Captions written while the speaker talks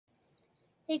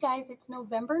Hey guys, it's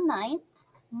November 9th,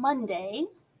 Monday.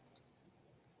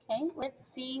 Okay, let's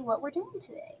see what we're doing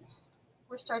today.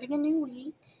 We're starting a new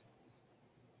week,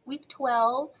 week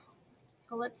 12.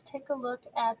 So let's take a look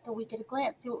at the week at a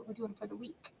glance, see what we're doing for the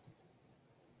week.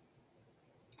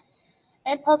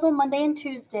 Edpuzzle Monday and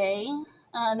Tuesday,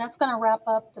 and that's going to wrap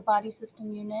up the body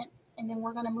system unit. And then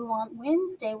we're going to move on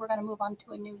Wednesday, we're going to move on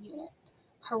to a new unit,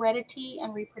 heredity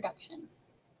and reproduction.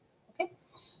 Okay,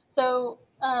 so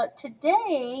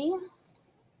today,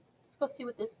 let's go see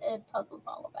what this Edpuzzle is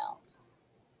all about.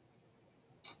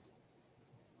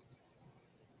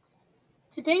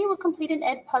 Today you will complete an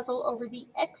Edpuzzle over the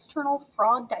external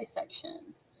frog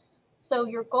dissection. So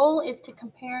your goal is to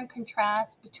compare and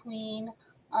contrast between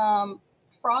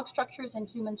frog structures and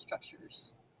human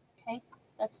structures. Okay,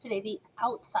 that's today, the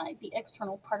outside, the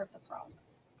external part of the frog.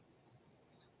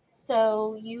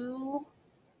 So you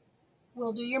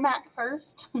will do your mat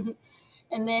first,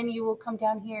 and then you will come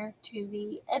down here to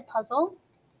the Edpuzzle,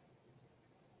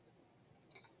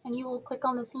 and you will click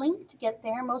on this link to get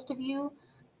there. Most of you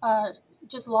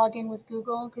just log in with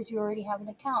Google because you already have an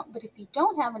account. But if you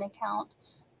don't have an account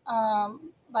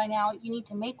by now, you need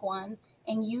to make one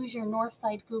and use your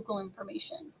Northside Google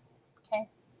information. Okay.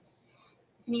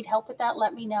 If you need help with that,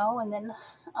 let me know, and then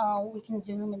we can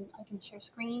Zoom and I can share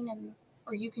screen,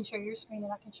 or you can share your screen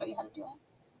and I can show you how to do it.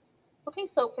 Okay,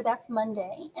 so that's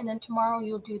Monday, and then tomorrow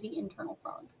you'll do the internal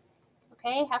frog.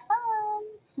 Okay, have fun.